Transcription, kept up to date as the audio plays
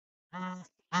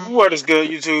What is good,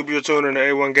 YouTube? You're tuning to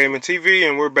A1 Gaming TV,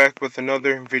 and we're back with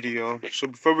another video. So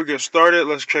before we get started,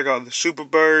 let's check out the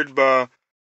Superbird by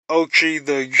Ochi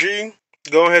the G.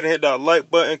 Go ahead and hit that like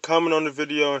button, comment on the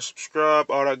video, and subscribe,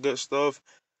 all that good stuff.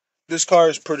 This car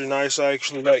is pretty nice. I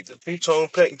actually like the two-tone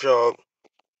paint job.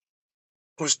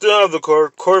 We still have the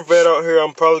Corvette out here.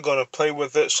 I'm probably going to play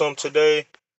with it some today.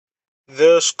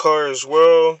 This car as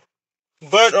well.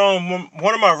 But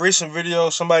one of my recent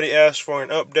videos, somebody asked for an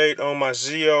update on my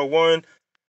ZL1.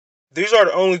 These are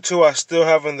the only two I still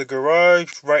have in the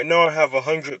garage. Right now I have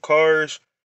 100 cars,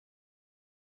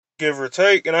 give or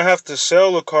take, and I have to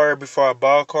sell a car before I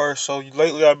buy a car. So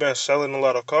lately I've been selling a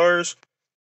lot of cars.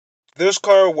 This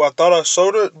car, well, I thought I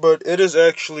sold it, but it is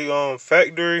actually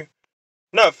factory.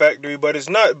 Not factory, but it's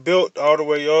not built all the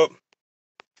way up.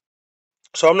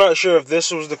 So I'm not sure if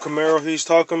this was the Camaro he's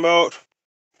talking about.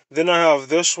 Then I have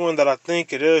this one that I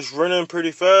think it is running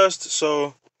pretty fast.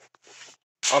 So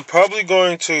I'm probably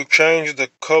going to change the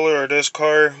color of this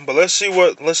car, but let's see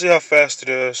how fast it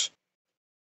is.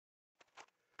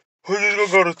 We're just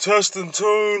gonna go to test and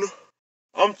tune.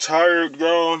 I'm tired,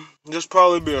 y'all. This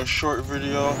probably be a short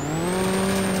video.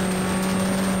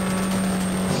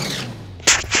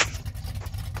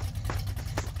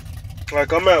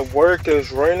 Like, I'm at work,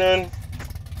 it's raining.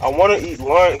 I want to eat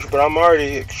lunch, but I'm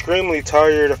already extremely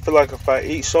tired. I feel like if I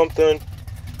eat something,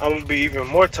 I'm gonna be even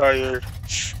more tired.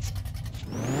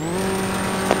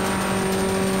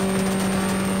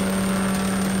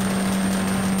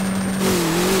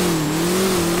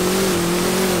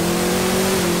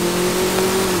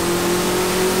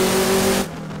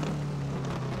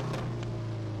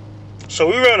 So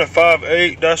we ran a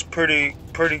 5.8. That's pretty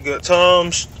good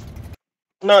times.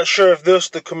 Not sure if this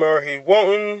the Camaro he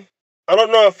wanting. I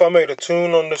don't know if I made a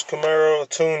tune on this Camaro, a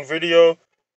tune video.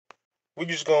 We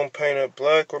just gonna paint it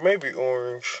black or maybe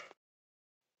orange.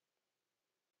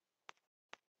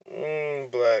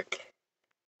 Black.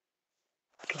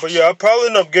 But yeah, I'll probably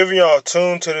end up giving y'all a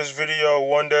tune to this video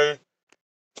one day.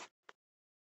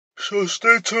 So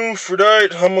stay tuned for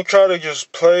that. I'm gonna try to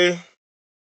just play.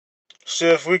 See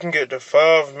if we can get to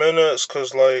 5 minutes,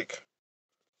 cause like,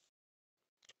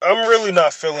 I'm really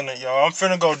not feeling it, y'all. I'm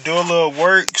finna go do a little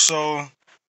work so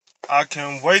I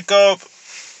can wake up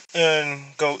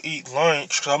and go eat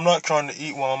lunch, cause I'm not trying to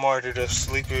eat while I'm already this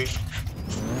sleepy.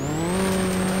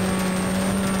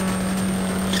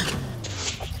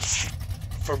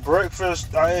 For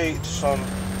breakfast, I ate some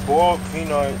boiled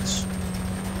peanuts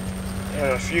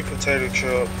and a few potato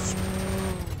chips.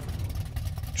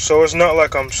 So it's not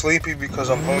like I'm sleepy because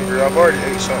I'm hungry. I've already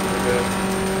ate something today.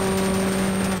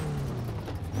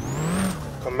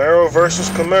 Camaro versus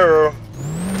Camaro.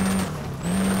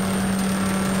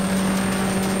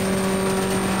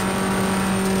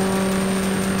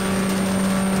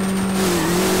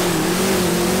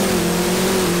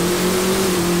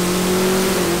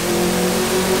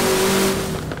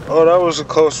 Oh, that was a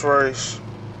close race.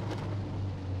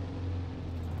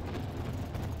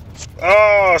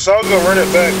 Oh, so I was gonna run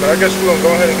it back, but I guess we're gonna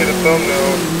go ahead and get a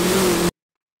thumbnail.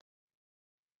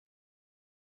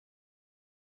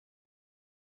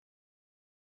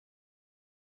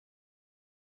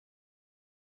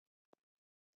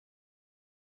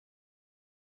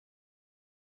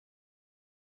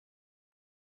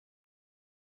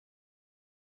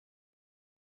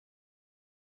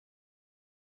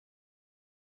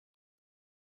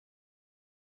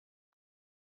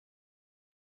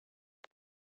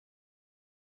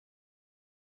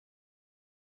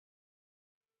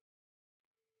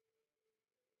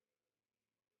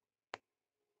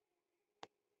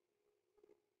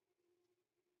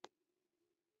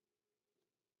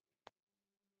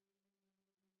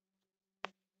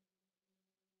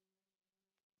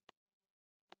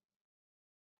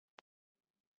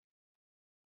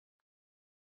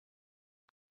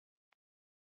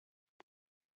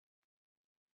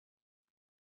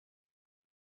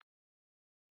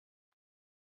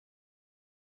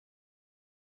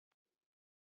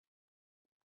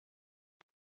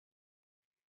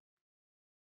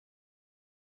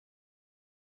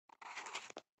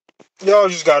 Y'all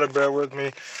just gotta bear with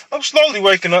me. I'm slowly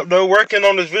waking up though. Working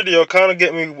on this video kind of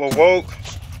get me awoke.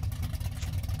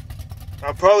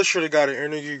 I probably should have got an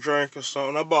energy drink or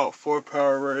something. I bought 4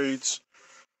 Powerades.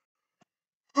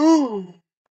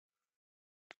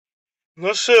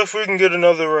 Let's see if we can get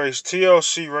another race.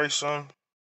 TLC racing.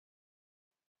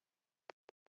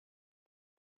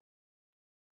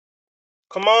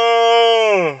 Come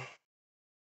on!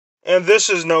 And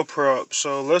this is no prep.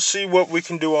 So let's see what we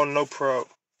can do on no prep.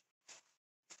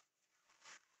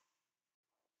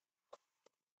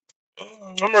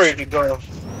 I'm ready to go.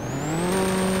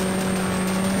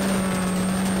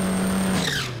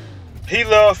 He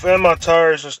left and my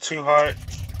tires is too hot.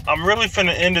 I'm really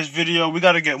finna end this video. We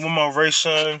gotta get one more race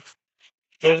in.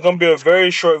 It's gonna be a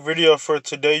very short video for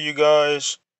today, you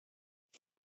guys.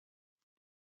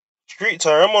 Street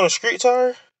tire. I'm on a street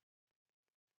tire.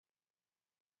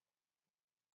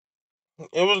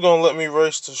 It was gonna let me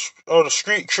race the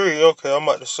street tree. Okay, I'm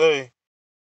about to say.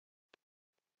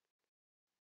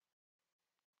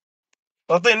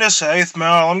 I think this is 8th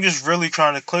mile. I'm just really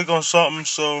trying to click on something,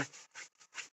 so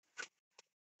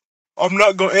I'm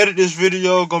not gonna edit this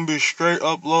video. Gonna be a straight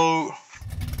upload.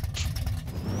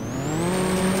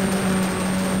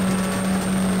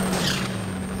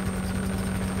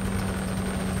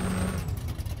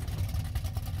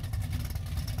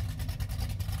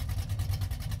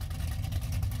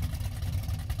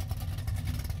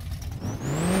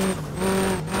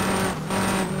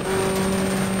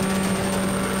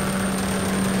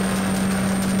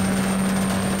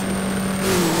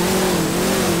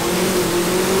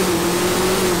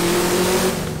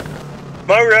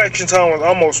 My reaction time was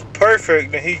almost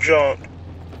perfect, and he jumped.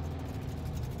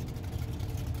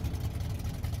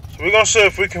 So we're gonna see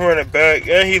if we can run it back,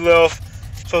 and he left.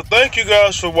 So thank you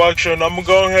guys for watching. I'm gonna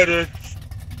go ahead and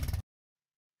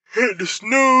hit the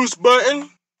snooze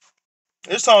button.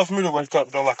 It's time for me to wake up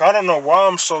though. Like, I don't know why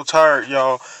I'm so tired,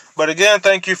 y'all. But again,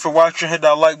 thank you for watching. Hit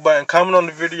that like button, comment on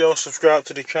the video, subscribe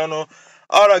to the channel,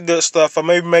 all that good stuff. I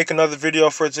may make another video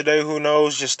for today, who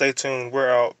knows. Just stay tuned. We're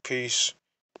out. Peace.